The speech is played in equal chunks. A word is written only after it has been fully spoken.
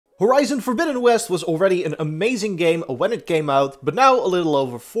Horizon Forbidden West was already an amazing game when it came out, but now a little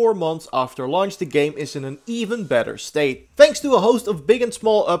over 4 months after launch the game is in an even better state. Thanks to a host of big and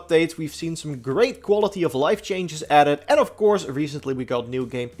small updates, we've seen some great quality of life changes added, and of course recently we got New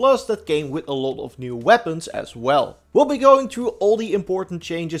Game Plus that came with a lot of new weapons as well. We'll be going through all the important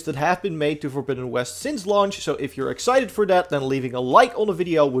changes that have been made to Forbidden West since launch, so if you're excited for that, then leaving a like on the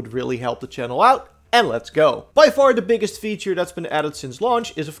video would really help the channel out. And let's go. By far the biggest feature that's been added since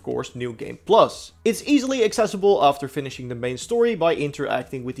launch is of course New Game Plus. It's easily accessible after finishing the main story by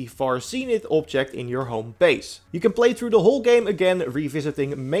interacting with the Far Zenith object in your home base. You can play through the whole game again,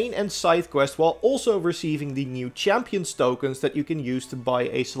 revisiting main and side quests while also receiving the new Champions tokens that you can use to buy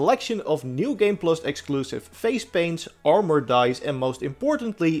a selection of New Game Plus exclusive face paints, armor dice, and most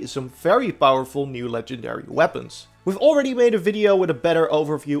importantly some very powerful new legendary weapons. We've already made a video with a better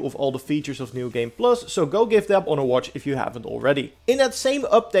overview of all the features of New Game Plus, so go give that one a watch if you haven't already. In that same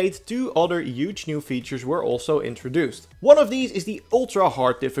update, 2 other huge new features were also introduced. One of these is the Ultra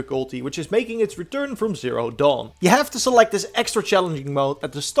Hard difficulty, which is making its return from Zero Dawn. You have to select this extra challenging mode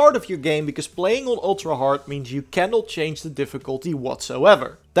at the start of your game because playing on Ultra Hard means you cannot change the difficulty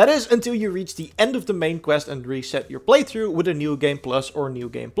whatsoever. That is until you reach the end of the main quest and reset your playthrough with a New Game Plus or New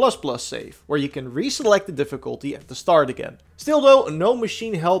Game Plus Plus save, where you can reselect the difficulty at the start again. Still though, no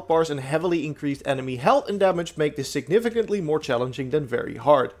machine health bars and heavily increased enemy health and damage make this significantly more challenging than very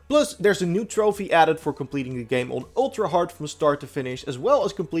hard. Plus, there's a new trophy added for completing the game on Ultra Hard from start to finish, as well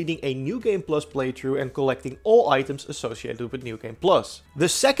as completing a New Game Plus playthrough and collecting all items associated with New Game Plus. The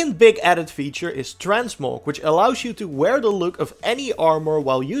second big added feature is Transmog, which allows you to wear the look of any armor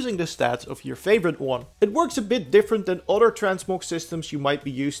while using the stats of your favorite one. It works a bit different than other Transmog systems you might be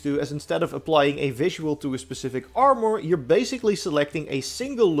used to, as instead of applying a visual to a specific armor, you're basically selecting a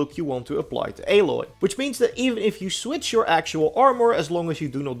single look you want to apply to Aloy. Which means that even if you switch your actual armor, as long as you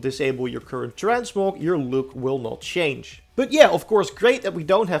do not disable your current Transmog, your look will not change. But yeah, of course, great that we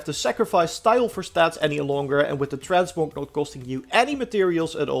don't have to sacrifice style for stats any longer, and with the Transmog not costing you any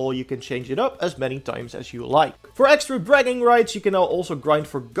materials at all, you can change it up as many times as you like. For extra bragging rights, you can now also grind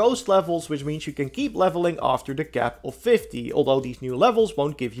for ghost levels, which means you can keep leveling after the cap of 50, although these new levels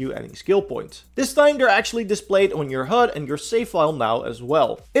won't give you any skill points. This time they're actually displayed on your HUD and your save file now as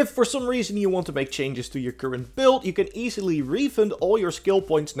well. If for some reason you want to make changes to your current build, you can easily refund all your skill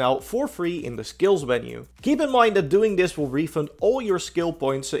points now for free in the skills menu. Keep in mind that doing this will refund all your skill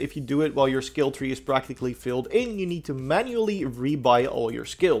points, so if you do it while your skill tree is practically filled in, you need to manually rebuy all your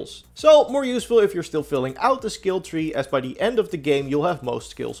skills. So more useful if you're still filling out the skill tree, as by the end of the game you'll have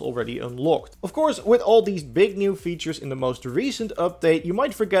most skills already unlocked. Of course, with all these big new features in the most recent update, you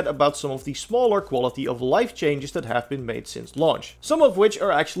might forget about some of the smaller quality of life changes that have been made since launch, some of which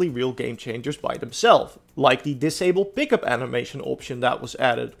are actually real game changers by themselves. Like the disable pickup animation option that was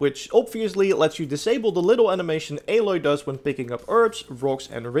added, which obviously lets you disable the little animation Aloy does when picking up herbs, rocks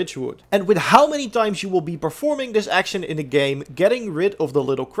and richwood. And with how many times you will be performing this action in the game, getting rid of the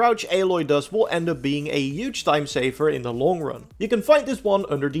little crouch Aloy does will end up being a huge time saver in the long run. You can find this one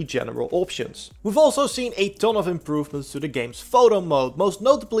under the general options. We've also seen a ton of improvements to the game's photo mode, most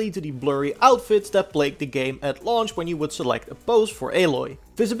notably to the blurry outfits that plagued the game at launch when you would select a pose for Aloy.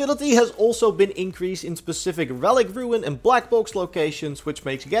 Visibility has also been increased in specific relic ruin and black box locations, which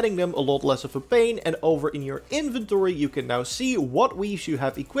makes getting them a lot less of a pain, and over in your inventory you can now see what weaves you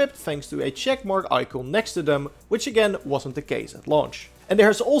have equipped thanks to a checkmark icon next to them, which again wasn't the case at launch. And there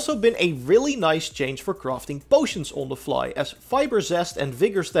has also been a really nice change for crafting potions on the fly, as Fiber Zest and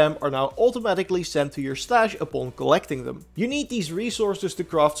Vigor Stem are now automatically sent to your stash upon collecting them. You need these resources to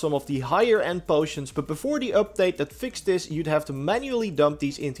craft some of the higher end potions, but before the update that fixed this, you'd have to manually dump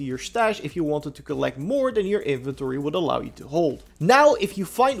these into your stash if you wanted to collect more than your inventory would allow you to hold. Now, if you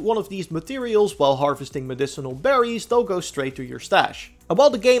find one of these materials while harvesting medicinal berries, they'll go straight to your stash. And while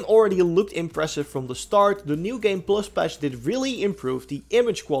the game already looked impressive from the start, the New Game Plus patch did really improve the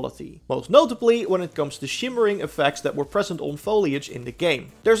image quality. Most notably when it comes to shimmering effects that were present on foliage in the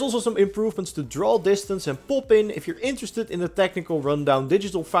game. There's also some improvements to draw distance and pop in. If you're interested in the technical rundown,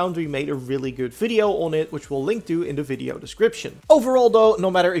 Digital Foundry made a really good video on it, which we'll link to in the video description. Overall though, no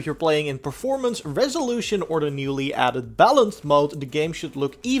matter if you're playing in performance, resolution or the newly added balanced mode, the game should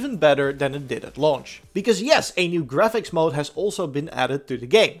look even better than it did at launch. Because yes, a new graphics mode has also been added to the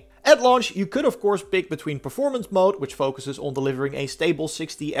game. At launch, you could of course pick between performance mode, which focuses on delivering a stable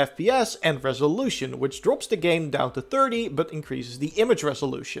 60 FPS, and resolution, which drops the game down to 30 but increases the image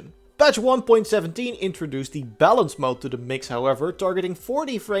resolution. Patch 1.17 introduced the balance mode to the mix, however, targeting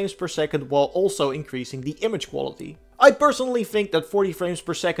 40 frames per second while also increasing the image quality. I personally think that 40 frames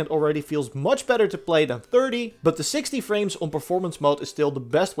per second already feels much better to play than 30, but the 60 frames on performance mode is still the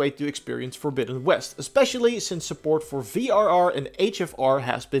best way to experience Forbidden West, especially since support for VRR and HFR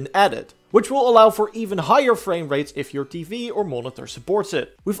has been added, which will allow for even higher frame rates if your TV or monitor supports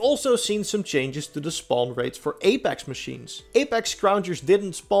it. We've also seen some changes to the spawn rates for Apex machines. Apex Scroungers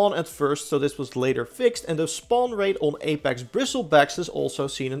didn't spawn at first, so this was later fixed, and the spawn rate on Apex Bristlebacks has also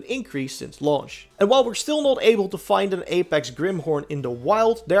seen an increase since launch. And while we're still not able to find an Apex Grimhorn in the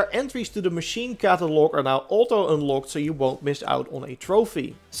wild, their entries to the machine catalog are now auto-unlocked, so you won't miss out on a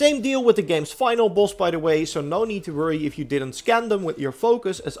trophy. Same deal with the game's final boss, by the way, so no need to worry if you didn't scan them with your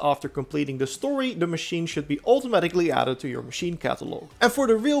focus, as after completing the story, the machine should be automatically added to your machine catalog. And for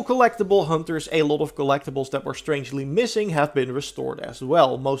the real collectible hunters, a lot of collectibles that were strangely missing have been restored as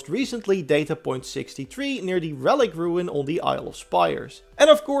well, most recently Data Point 63 near the Relic Ruin on the Isle of Spires. And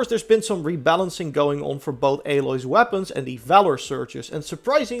of course there's been some rebalancing going on for both Aloy's weapons and the Valor Surges, and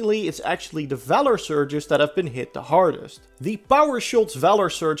surprisingly it's actually the Valor Surges that have been hit the hardest. The Power Shots Valor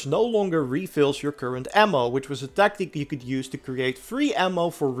Surge no longer refills your current ammo, which was a tactic you could use to create free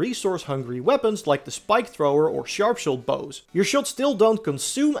ammo for resource hungry weapons like the Spike Thrower or Sharpshot bows. Your shots still don't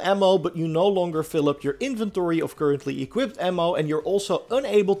consume ammo, but you no longer fill up your inventory of currently equipped ammo, and you're also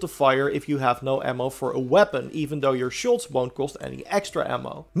unable to fire if you have no ammo for a weapon, even though your shots won't cost any extra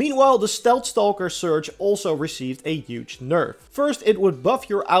ammo. Meanwhile, the Stealth Stalker Surge also received a huge nerf. First, it would buff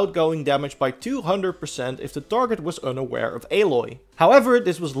your outgoing damage by 200% if the target was unaware of Aloy. However,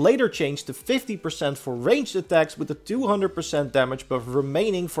 this was later changed to 50% for ranged attacks, with a 200% damage buff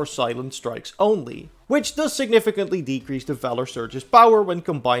remaining for silent strikes only, which does significantly decrease the Valor Surge's power when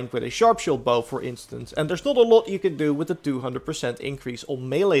combined with a Sharpshot bow, for instance, and there's not a lot you can do with a 200% increase on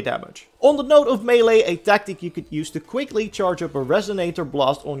melee damage. On the note of melee, a tactic you could use to quickly charge up a Resonator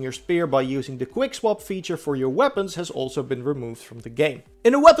Blast on your spear by using the quick swap feature for your weapons has also been removed from the game.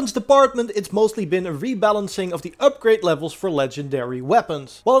 In the weapons department, it's mostly been a rebalancing of the upgrade levels for legendary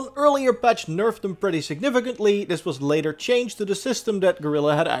weapons. While an earlier patch nerfed them pretty significantly, this was later changed to the system that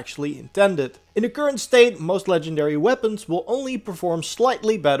Guerrilla had actually intended. In the current state, most legendary weapons will only perform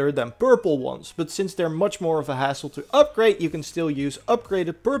slightly better than purple ones, but since they're much more of a hassle to upgrade, you can still use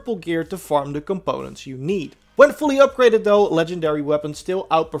upgraded purple gear to farm the components you need. When fully upgraded though, legendary weapons still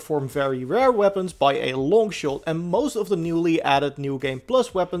outperform very rare weapons by a long shot, and most of the newly added New Game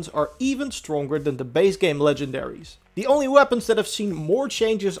Plus weapons are even stronger than the base game legendaries. The only weapons that have seen more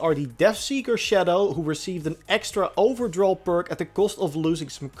changes are the Deathseeker Shadow, who received an extra overdraw perk at the cost of losing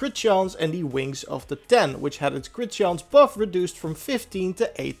some crit chance, and the Wings of the Ten, which had its crit chance buff reduced from 15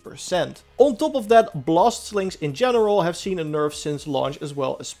 to 8%. On top of that, Blast Slings in general have seen a nerf since launch, as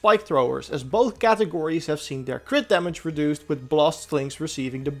well as Spike Throwers, as both categories have seen their crit damage reduced, with Blast Slings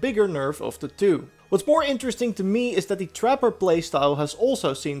receiving the bigger nerf of the two. What's more interesting to me is that the Trapper playstyle has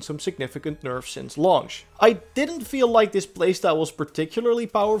also seen some significant nerfs since launch. I didn't feel like this playstyle was particularly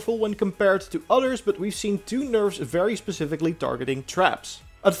powerful when compared to others, but we've seen two nerfs very specifically targeting traps.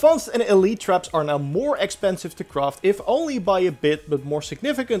 Advanced and Elite traps are now more expensive to craft, if only by a bit, but more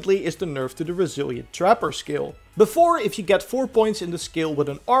significantly is the nerf to the Resilient Trapper skill. Before, if you get 4 points in the skill with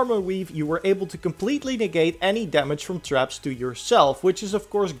an armor weave, you were able to completely negate any damage from traps to yourself, which is of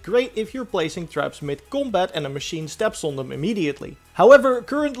course great if you're placing traps mid-combat and a machine steps on them immediately. However,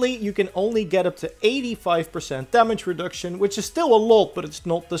 currently you can only get up to 85% damage reduction, which is still a lot, but it's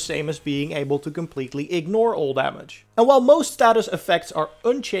not the same as being able to completely ignore all damage. And while most status effects are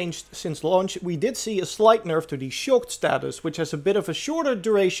unchanged since launch, we did see a slight nerf to the Shocked status, which has a bit of a shorter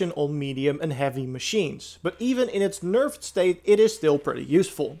duration on medium and heavy machines. But even in its nerfed state, it is still pretty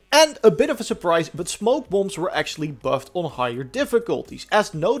useful. And a bit of a surprise, but smoke bombs were actually buffed on higher difficulties,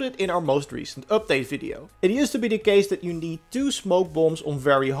 as noted in our most recent update video. It used to be the case that you need 2 smoke bombs on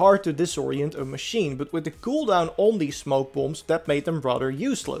very hard to disorient a machine, but with the cooldown on these smoke bombs, that made them rather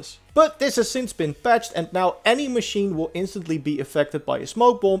useless. But this has since been patched, and now any machine will instantly be affected by a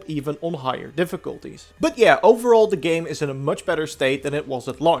smoke bomb, even on higher difficulties. But yeah, overall the game is in a much better state than it was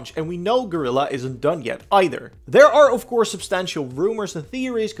at launch, and we know Guerrilla isn't done yet either. There are of course substantial rumors and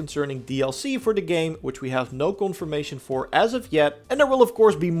theories concerning DLC for the game, which we have no confirmation for as of yet, and there will of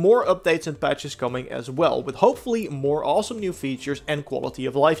course be more updates and patches coming as well, with hopefully more awesome new features and quality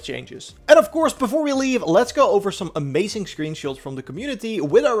of life changes. And of course, before we leave, let's go over some amazing screenshots from the community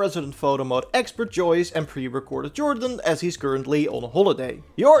with our resident Photomode expert Joyce and pre-recorded Jordan, as he's currently on holiday.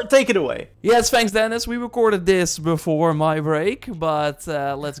 Take it away. Yes, thanks Dennis. We recorded this before my break, but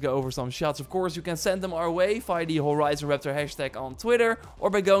let's go over some shots. Of course, you can send them our way via the Horizon Raptor hashtag on Twitter or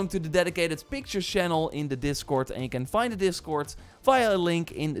by going to the dedicated pictures channel in the Discord, and you can find the Discord via a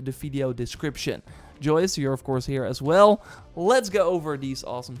link in the video description. Joyce, you're of course here as well. Let's go over these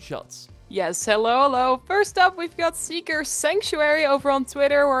awesome shots. Yes, hello. First up, we've got Seeker Sanctuary over on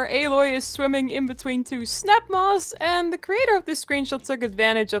Twitter, where Aloy is swimming in between two snap moths, and the creator of this screenshot took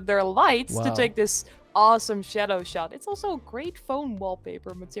advantage of their lights to take this awesome shadow shot. It's also great phone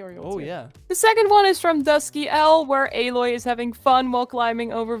wallpaper material. Oh, too. yeah. The second one is from Dusky L, where Aloy is having fun while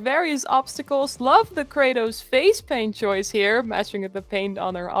climbing over various obstacles. Love the Kratos face paint choice here, matching with the paint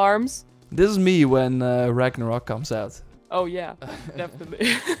on her arms. This is me when Ragnarok comes out. Oh yeah,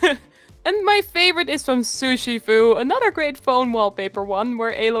 definitely. And my favorite is from Sushifu, another great phone wallpaper one,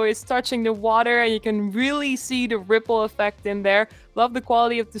 where Aloy is touching the water and you can really see the ripple effect in there. Love the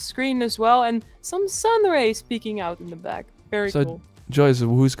quality of the screen as well, and some sun rays peeking out in the back. Very cool. So, Joyce,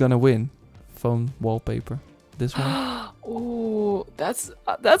 who's gonna win? Phone wallpaper. This one? Oh, that's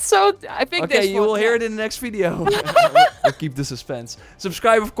so... I think okay, this you will hear it in the next video. We'll keep the suspense.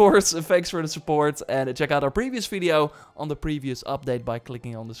 Subscribe, of course. Thanks for the support. And check out our previous video on the previous update by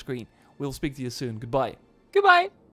clicking on the screen. We'll speak to you soon. Goodbye. Goodbye.